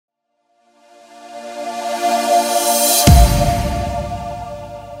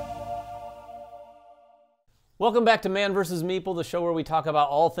Welcome back to Man vs. Meeple, the show where we talk about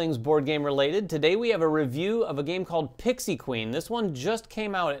all things board game related. Today we have a review of a game called Pixie Queen. This one just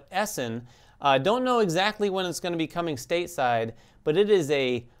came out at Essen. Don't know exactly when it's going to be coming stateside, but it is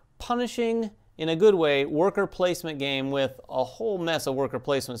a punishing, in a good way, worker placement game with a whole mess of worker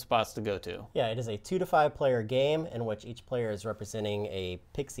placement spots to go to. Yeah, it is a 2 to 5 player game in which each player is representing a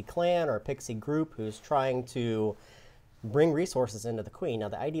Pixie clan or a Pixie group who's trying to bring resources into the queen. Now,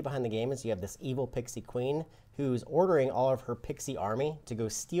 the idea behind the game is you have this evil Pixie queen who's ordering all of her Pixie army to go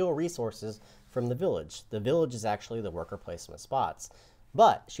steal resources from the village. The village is actually the worker placement spots.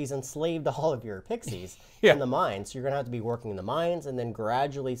 But she's enslaved all of your pixies in the mines. So you're going to have to be working in the mines and then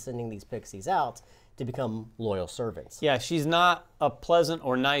gradually sending these pixies out to become loyal servants. Yeah, she's not a pleasant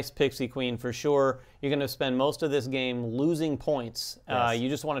or nice Pixie Queen for sure. You're going to spend most of this game losing points. Yes. You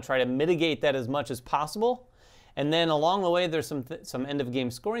just want to try to mitigate that as much as possible. And then along the way, there's some end-of-game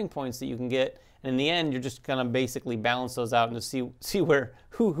scoring points that you can get. And in the end, you're just going to basically balance those out and to see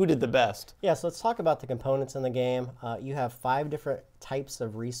who did the best. Yeah, so let's talk about the components in the game. You have 5 different types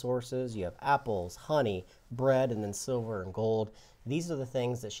of resources. You have apples, honey, bread, and then silver and gold. These are the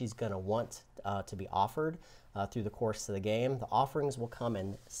things that she's going to want to be offered through the course of the game. The offerings will come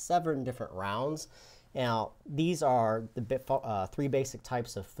in 7 different rounds. Now, these are the 3 basic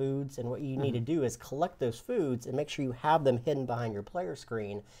types of foods, and what you need to do is collect those foods and make sure you have them hidden behind your player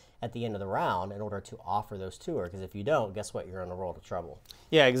screen at the end of the round in order to offer those to her, because if you don't, guess what? You're in a world of trouble.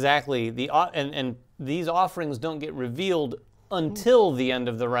 Yeah, exactly. And these offerings don't get revealed until the end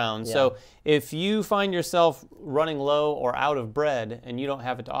of the round. Yeah. So if you find yourself running low or out of bread and you don't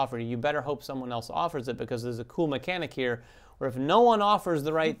have it to offer, you better hope someone else offers it, because there's a cool mechanic here where if no one offers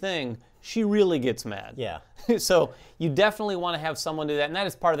the right thing, she really gets mad. Yeah. So you definitely want to have someone do that, and that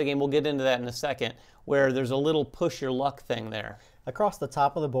is part of the game. We'll get into that in a second, where there's a little push your luck thing there. Across the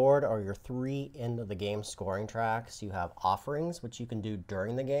top of the board are your 3 end of the game scoring tracks. You have offerings, which you can do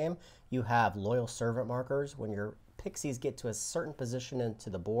during the game. You have loyal servant markers. When your pixies get to a certain position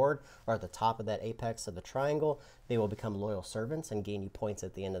into the board or at the top of that apex of the triangle, they will become loyal servants and gain you points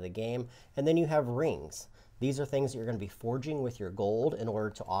at the end of the game. And then you have rings. These are things that you're going to be forging with your gold in order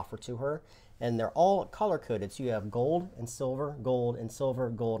to offer to her. And they're all color-coded, so you have gold and silver, gold and silver,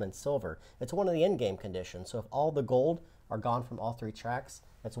 gold and silver. It's one of the end-game conditions. So if all the gold are gone from all 3 tracks,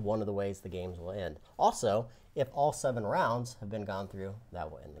 that's one of the ways the games will end. Also, if all 7 rounds have been gone through,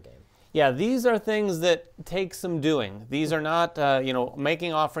 that will end the game. Yeah, these are things that take some doing. These are not,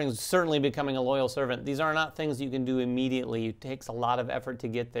 making offerings, certainly becoming a loyal servant. These are not things you can do immediately. It takes a lot of effort to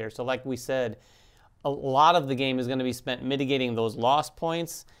get there. So like we said, a lot of the game is going to be spent mitigating those lost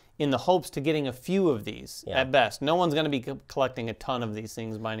points in the hopes to getting a few of these at best. No one's going to be collecting a ton of these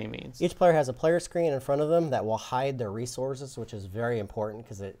things by any means. Each player has a player screen in front of them that will hide their resources, which is very important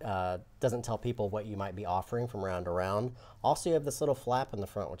because it doesn't tell people what you might be offering from round to round. Also, you have this little flap in the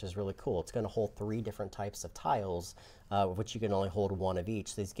front, which is really cool. It's going to hold 3 different types of tiles, which you can only hold 1 of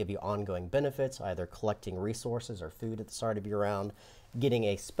each. These give you ongoing benefits, either collecting resources or food at the start of your round, getting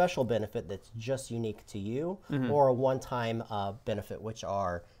a special benefit that's just unique to you, or a one-time benefit, which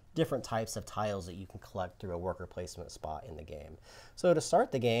are different types of tiles that you can collect through a worker placement spot in the game. So to start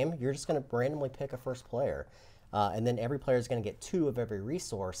the game, you're just going to randomly pick a first player, and then every player is going to get 2 of every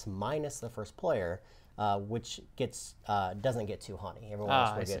resource minus the first player, which doesn't get 2 honey. Everyone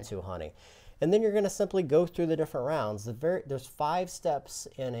else will get 2 honey. And then you're going to simply go through the different rounds. There's 5 steps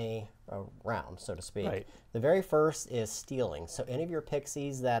in a round, so to speak. Right. The very first is stealing. So any of your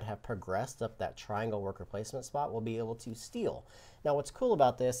pixies that have progressed up that triangle worker placement spot will be able to steal. Now what's cool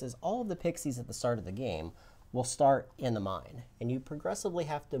about this is all of the pixies at the start of the game will start in the mine, and you progressively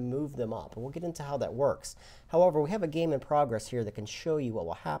have to move them up. And we'll get into how that works. However, we have a game in progress here that can show you what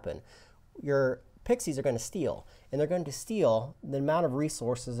will happen. Your pixies are going to steal, and they're going to steal the amount of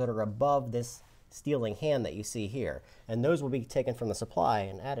resources that are above this stealing hand that you see here, and those will be taken from the supply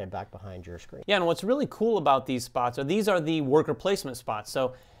and added back behind your screen. Yeah, and what's really cool about these spots are these are the worker placement spots.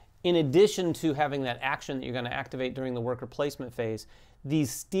 So in addition to having that action that you're going to activate during the worker placement phase,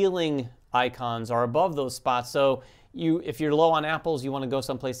 these stealing icons are above those spots. So if you're low on apples, you want to go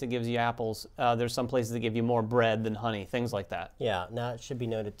someplace that gives you apples. There's some places that give you more bread than honey, things like that. Yeah, now it should be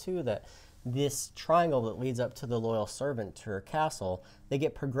noted too that this triangle that leads up to the loyal servant to her castle, they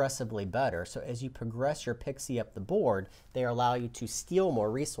get progressively better. So as you progress your pixie up the board, they allow you to steal more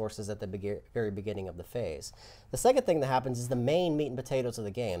resources at the very beginning of the phase. The second thing that happens is the main meat and potatoes of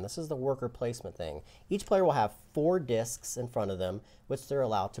the game. This is the worker placement thing. Each player will have 4 discs in front of them, which they're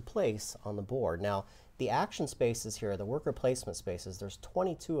allowed to place on the board. Now, the action spaces here, the worker placement spaces, there's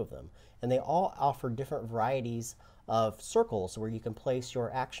 22 of them, and they all offer different varieties of circles where you can place your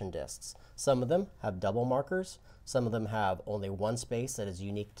action discs. Some of them have double markers. Some of them have only one space that is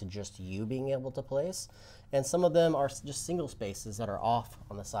unique to just you being able to place. And some of them are just single spaces that are off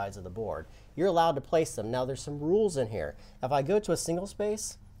on the sides of the board. You're allowed to place them. Now there's some rules in here. If I go to a single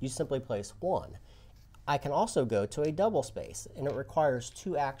space, you simply place one. I can also go to a double space, and it requires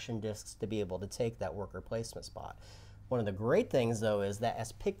 2 action discs to be able to take that worker placement spot. One of the great things, though, is that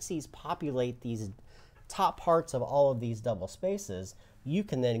as pixies populate these top parts of all of these double spaces, you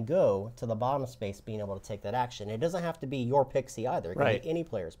can then go to the bottom space being able to take that action. It doesn't have to be your pixie either. It can be any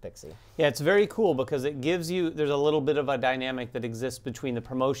player's pixie. Yeah, it's very cool because it gives you, there's a little bit of a dynamic that exists between the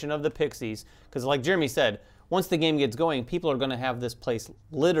promotion of the pixies, because like Jeremy said, once the game gets going, people are going to have this place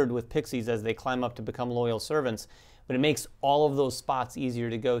littered with pixies as they climb up to become loyal servants, but it makes all of those spots easier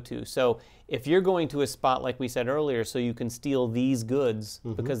to go to. So if you're going to a spot, like we said earlier, so you can steal these goods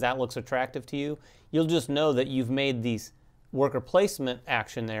because that looks attractive to you, you'll just know that you've made these worker placement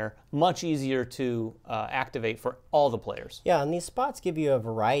action there much easier to activate for all the players. Yeah, and these spots give you a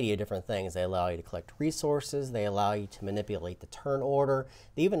variety of different things. They allow you to collect resources. They allow you to manipulate the turn order.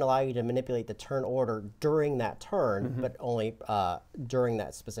 They even allow you to manipulate the turn order during that turn, but only during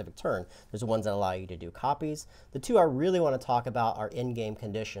that specific turn. There's the ones that allow you to do copies. The two I really want to talk about are in-game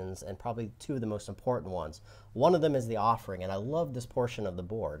conditions, and probably two of the most important ones. One of them is the offering, and I love this portion of the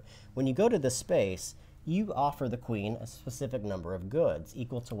board. When you go to this space, you offer the queen a specific number of goods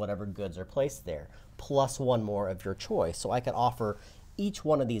equal to whatever goods are placed there, plus one more of your choice. So I could offer each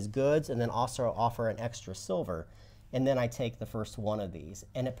one of these goods and then also offer an extra silver, and then I take the first one of these,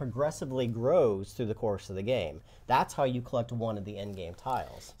 and it progressively grows through the course of the game. That's how you collect one of the end-game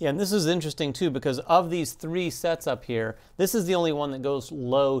tiles. Yeah, and this is interesting too, because of these 3 sets up here, this is the only one that goes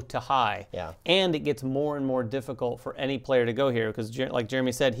low to high. Yeah. And it gets more and more difficult for any player to go here, because like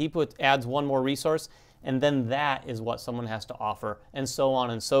Jeremy said, he adds one more resource, and then that is what someone has to offer, and so on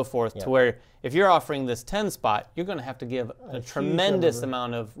and so forth, to where if you're offering this 10 spot, you're going to have to give a tremendous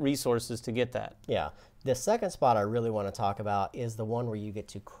amount of resources to get that. Yeah. The second spot I really want to talk about is the one where you get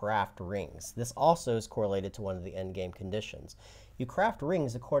to craft rings. This also is correlated to one of the end game conditions. You craft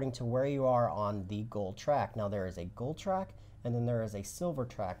rings according to where you are on the gold track. Now there is a gold track, and then there is a silver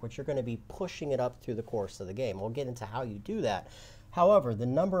track, which you're going to be pushing it up through the course of the game. We'll get into how you do that. However, the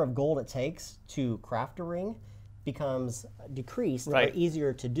number of gold it takes to craft a ring becomes decreased or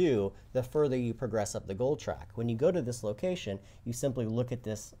easier to do the further you progress up the gold track. When you go to this location, you simply look at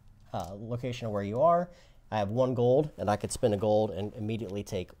this location of where you are. I have 1 gold, and I could spend a gold and immediately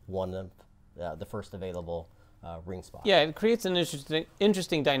take one of the first available ring spot. Yeah, it creates an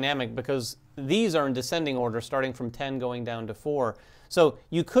interesting dynamic because these are in descending order, starting from 10 going down to 4. So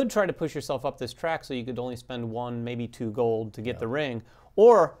you could try to push yourself up this track so you could only spend 1, maybe 2 gold to get the ring.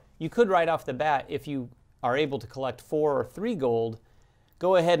 Or you could right off the bat, if you are able to collect 4 or 3 gold,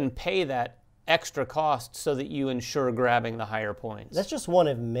 go ahead and pay that extra cost so that you ensure grabbing the higher points. That's just one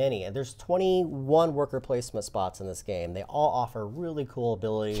of many. There's 21 worker placement spots in this game. They all offer really cool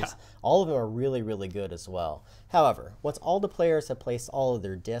abilities. Yeah. All of them are really, really good as well. However, once all the players have placed all of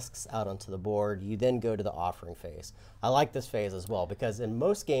their discs out onto the board, you then go to the offering phase. I like this phase as well because in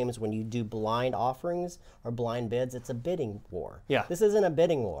most games when you do blind offerings or blind bids, it's a bidding war. Yeah. This isn't a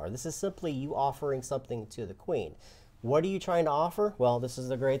bidding war. This is simply you offering something to the queen. What are you trying to offer? Well, this is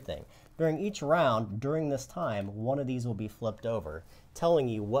the great thing. During each round, during this time, one of these will be flipped over, telling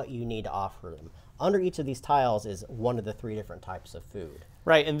you what you need to offer them. Under each of these tiles is one of the 3 different types of food.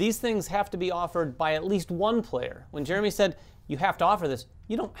 Right, and these things have to be offered by at least one player. When Jeremy said, you have to offer this,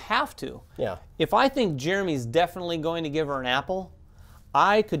 you don't have to. Yeah. If I think Jeremy's definitely going to give her an apple,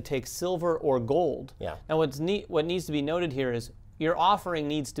 I could take silver or gold. Yeah. Now what needs to be noted here is your offering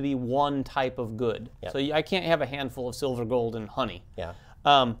needs to be one type of good. Yep. So I can't have a handful of silver, gold, and honey. Yeah.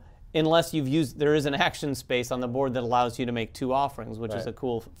 Unless you've used, there is an action space on the board that allows you to make 2 offerings, which is a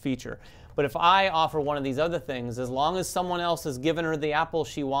cool feature. But if I offer one of these other things, as long as someone else has given her the apple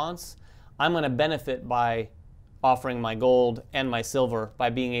she wants, I'm going to benefit by offering my gold and my silver by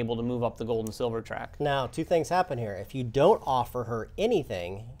being able to move up the gold and silver track. Now, 2 things happen here. If you don't offer her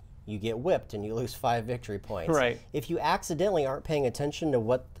anything, you get whipped and you lose 5 victory points. Right. If you accidentally aren't paying attention to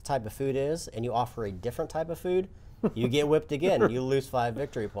what the type of food is and you offer a different type of food, you get whipped again and you lose 5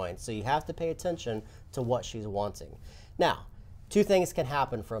 victory points. So you have to pay attention to what she's wanting. Now, 2 things can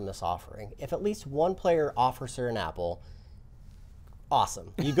happen from this offering. If at least one player offers her an apple,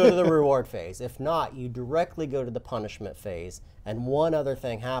 awesome. You go to the reward phase. If not, you directly go to the punishment phase. And one other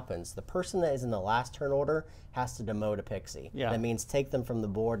thing happens. The person that is in the last turn order has to demote a Pixie. Yeah. That means take them from the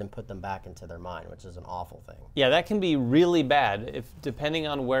board and put them back into their mine, which is an awful thing. Yeah, that can be really bad if depending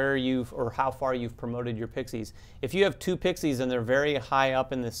on where you've or how far you've promoted your Pixies. If you have 2 Pixies and they're very high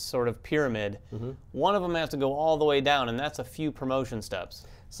up in this sort of pyramid, one of them has to go all the way down, and that's a few promotion steps.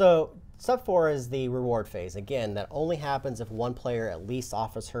 So step 4 is the reward phase. Again, that only happens if one player at least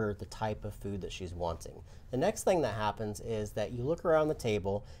offers her the type of food that she's wanting. The next thing that happens is that you look around the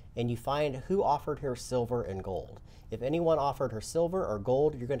table and you find who offered her silver and gold. If anyone offered her silver or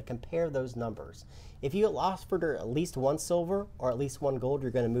gold, you're going to compare those numbers. If you offered her at least 1 silver or at least 1 gold,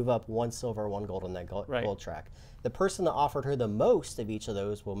 you're going to move up 1 silver, 1 gold on that gold track. The person that offered her the most of each of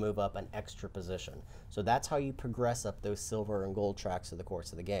those will move up an extra position. So that's how you progress up those silver and gold tracks through the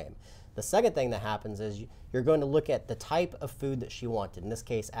course of the game. The second thing that happens is you're going to look at the type of food that she wanted, in this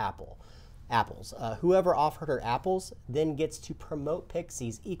case, apples. Whoever offered her apples then gets to promote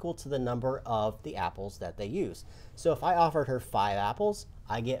Pixies equal to the number of the apples that they use. So if I offered her 5 apples,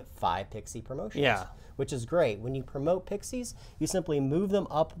 I get 5 Pixie promotions, which is great. When you promote Pixies, you simply move them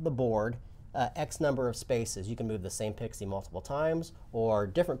up the board X number of spaces. You can move the same Pixie multiple times or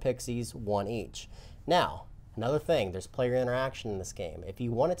different Pixies, 1 each. Now, another thing, there's player interaction in this game. If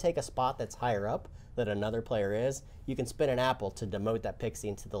you want to take a spot that's higher up that another player is, you can spin an apple to demote that Pixie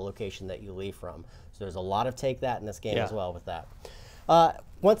into the location that you leave from. So there's a lot of take that in this game as well with that.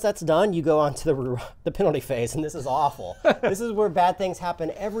 Once that's done, you go on to the penalty phase, and this is awful. This is where bad things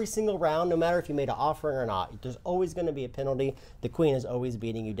happen every single round, no matter if you made an offering or not. There's always going to be a penalty. The queen is always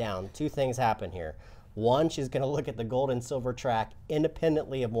beating you down. 2 things happen here. One, she's going to look at the gold and silver track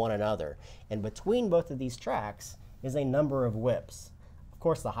independently of one another. And between both of these tracks is a number of whips. Of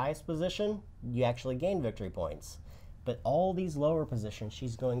course, the highest position, you actually gain victory points. But all these lower positions,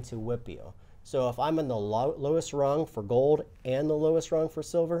 she's going to whip you. So if I'm in the lowest rung for gold and the lowest rung for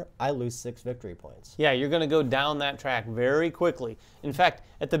silver, I lose 6 victory points. Yeah, you're going to go down that track very quickly. In fact,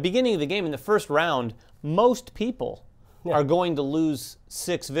 at the beginning of the game, in the first round, most people are going to lose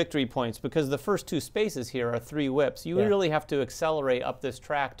 6 victory points because the first 2 spaces here are 3 whips. You really have to accelerate up this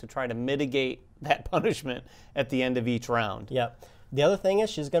track to try to mitigate that punishment at the end of each round. Yep. The other thing is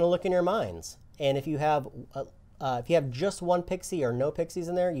she's going to look in your mines. And if you have just 1 Pixie or no Pixies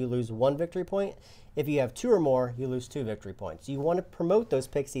in there, you lose 1 victory point. If you have 2 or more, you lose 2 victory points. You want to promote those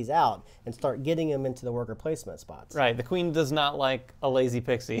Pixies out and start getting them into the worker placement spots. Right. The queen does not like a lazy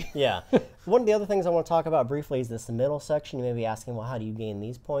Pixie. Yeah. One of the other things I want to talk about briefly is this middle section. You may be asking, well, how do you gain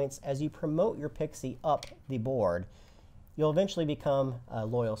these points? As you promote your Pixie up the board, you'll eventually become a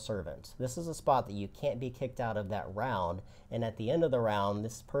loyal servant. This is a spot that you can't be kicked out of that round. And at the end of the round,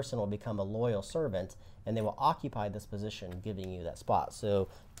 this person will become a loyal servant, and they will occupy this position, giving you that spot. So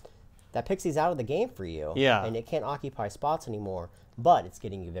that Pixie's out of the game for you, and it can't occupy spots anymore, but it's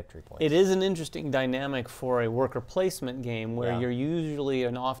getting you victory points. It is an interesting dynamic for a worker placement game where you're usually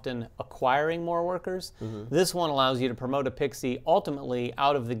and often acquiring more workers. This one allows you to promote a Pixie ultimately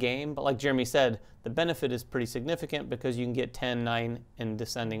out of the game, but like Jeremy said, the benefit is pretty significant because you can get 10, 9 in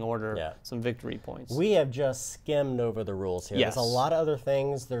descending order, some victory points. We have just skimmed over the rules here. There's a lot of other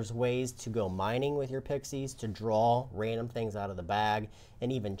things. There's ways to go mining with your Pixies, to draw random things out of the bag,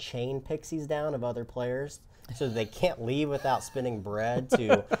 and even chain Pixies down of other players so they can't leave without spinning bread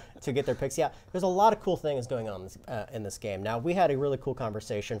to get their Pixie out. There's a lot of cool things going on in this game. Now, we had a really cool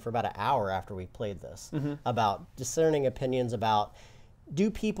conversation for about an hour after we played this about discerning opinions about, do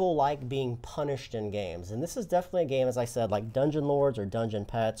people like being punished in games? And this is definitely a game, as I said, like Dungeon Lords or Dungeon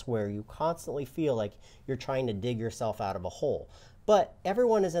Pets, where you constantly feel like you're trying to dig yourself out of a hole. But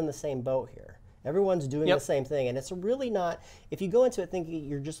everyone is in the same boat here. Everyone's doing the same thing, and it's really not, if you go into it thinking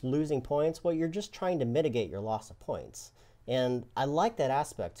you're just losing points, well, you're just trying to mitigate your loss of points. And I like that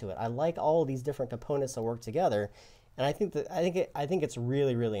aspect to it. I like all of these different components that work together. And I think it's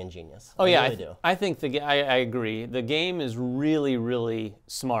really, really ingenious. Oh yeah, I really do. I think I agree. The game is really, really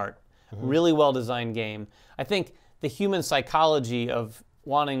smart, really well designed game. I think the human psychology of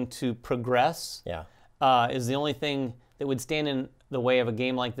wanting to progress is the only thing that would stand in the way of a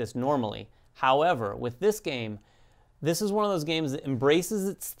game like this normally. However, with this game, this is one of those games that embraces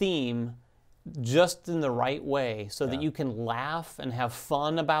its theme just in the right way so that you can laugh and have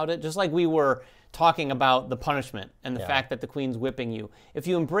fun about it, just like we were talking about the punishment and the fact that the queen's whipping you. If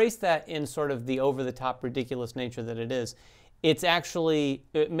you embrace that in sort of the over-the-top ridiculous nature that it is, it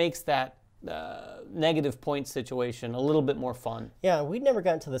makes that negative point situation a little bit more fun. Yeah, we'd never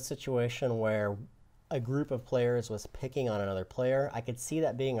gotten to the situation where a group of players was picking on another player. I could see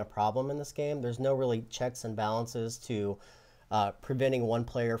that being a problem in this game. There's no really checks and balances to preventing one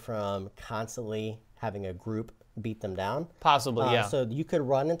player from constantly having a group beat them down. Possibly, yeah. So you could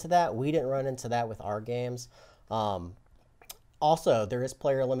run into that. We didn't run into that with our games. Also, there is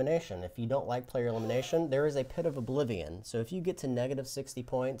player elimination. If you don't like player elimination, there is a pit of oblivion. So if you get to negative 60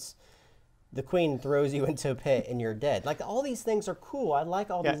 points, the queen throws you into a pit and you're dead. Like, all these things are cool. I like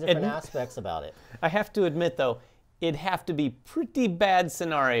all these different aspects about it. I have to admit, though, it'd have to be pretty bad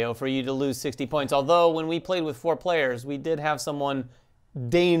scenario for you to lose 60 points. Although when we played with 4 players, we did have someone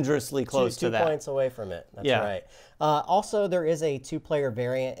dangerously close to that. 2 points away from it. That's right. Also, there is a 2-player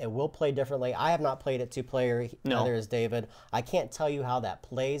variant. It will play differently. I have not played it 2-player. Neither has David. I can't tell you how that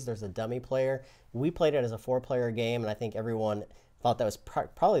plays. There's a dummy player. We played it as a 4-player game, and I think everyone thought that was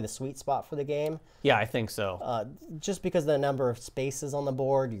probably the sweet spot for the game. Yeah, I think so. Just because of the number of spaces on the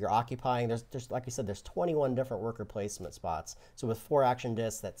board you're occupying, there's like you said, there's 21 different worker placement spots. So with 4 action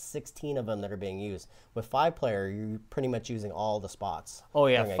discs, that's 16 of them that are being used. With 5-player, you're pretty much using all the spots. Oh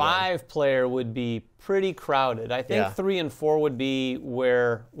yeah, 5-player would be pretty crowded. I think 3 and 4 would be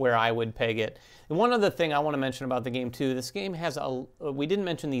where I would peg it. And one other thing I want to mention about the game too, this game has we didn't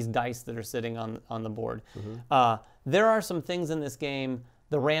mention these dice that are sitting on the board. There are some things in this game,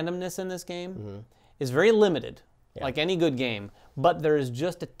 the randomness in this game is very limited, like any good game, but there is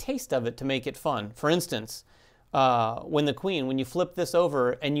just a taste of it to make it fun. For instance, when you flip this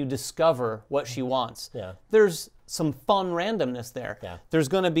over and you discover what she wants, there's some fun randomness there. There's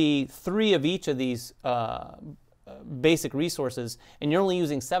going to be 3 of each of these basic resources, and you're only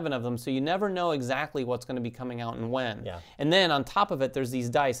using 7 of them, so you never know exactly what's going to be coming out and when. And then on top of it, there's these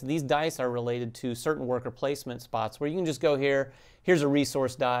dice. These dice are related to certain worker placement spots where you can just go here, here's a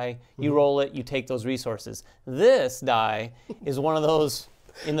resource die, you roll it, you take those resources. This die is one of those,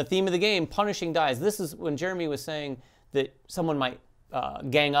 in the theme of the game, punishing dies. This is when Jeremy was saying that someone might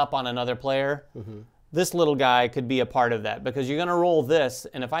gang up on another player. This little guy could be a part of that, because you're going to roll this,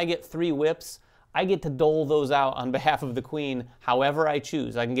 and if I get 3 whips, I get to dole those out on behalf of the queen however I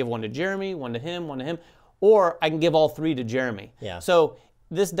choose. I can give 1 to Jeremy, 1 to him, or I can give all 3 to Jeremy. So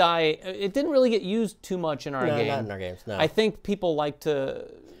this die, it didn't really get used too much in our game. No, not in our games, no. I think people like to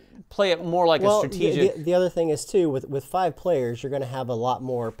play it more like a strategic. The other thing is, too, with 5 players, you're going to have a lot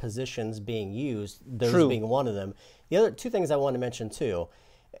more positions being used, those being one of them. The other 2 things I want to mention, too,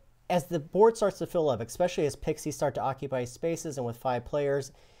 as the board starts to fill up, especially as Pixies start to occupy spaces and with 5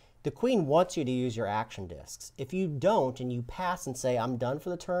 players, the queen wants you to use your action discs. If you don't and you pass and say, I'm done for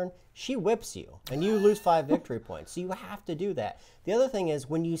the turn, she whips you and you lose 5 victory points. So you have to do that. The other thing is,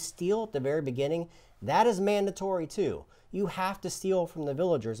 when you steal at the very beginning, that is mandatory too. You have to steal from the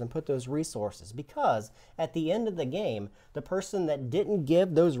villagers and put those resources, because at the end of the game, the person that didn't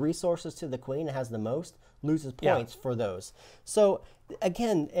give those resources to the queen and has the most loses points for those. So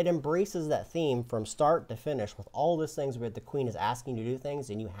again, it embraces that theme from start to finish with all those things where the queen is asking you to do things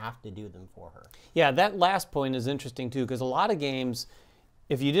and you have to do them for her. Yeah, that last point is interesting too, because a lot of games,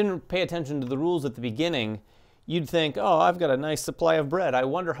 if you didn't pay attention to the rules at the beginning, you'd think, oh, I've got a nice supply of bread. I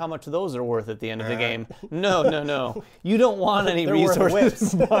wonder how much those are worth at the end of the game. No, no, no. You don't want any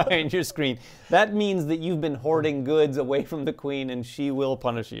resources behind your screen. That means that you've been hoarding goods away from the queen, and she will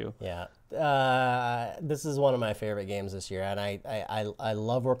punish you. Yeah. This is one of my favorite games this year, and I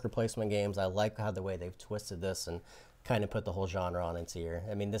love worker placement games. I like how the way they've twisted this and kind of put the whole genre on into here.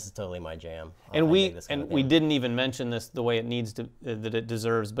 I mean, this is totally my jam. And we didn't even mention this the way it needs to, that it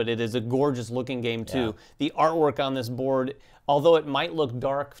deserves, but it is a gorgeous looking game too. The artwork on this board, although it might look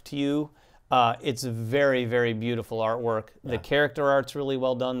dark to you, it's very, very beautiful artwork. The character art's really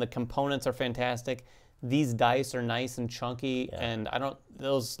well done. The components are fantastic. These dice are nice and chunky, and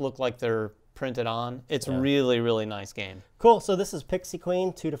those look like they're printed on. It's really, really nice game. Cool. So this is Pixie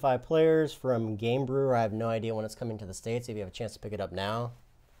Queen, 2 to 5 players from Brewer. I have no idea when it's coming to the States. If you have a chance to pick it up now,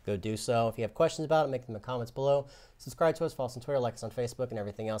 go do so. If you have questions about it, make them in the comments below. Subscribe to us, follow us on Twitter, like us on Facebook, and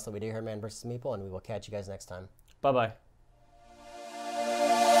everything else that we do here at Man vs. Meeple, and we will catch you guys next time. Bye-bye.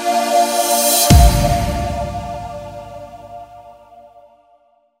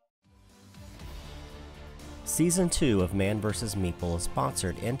 Season 2 of Man vs. Meeple is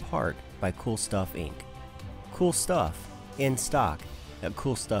sponsored in part by Cool Stuff Inc. Cool stuff in stock at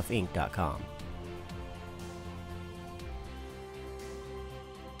coolstuffinc.com.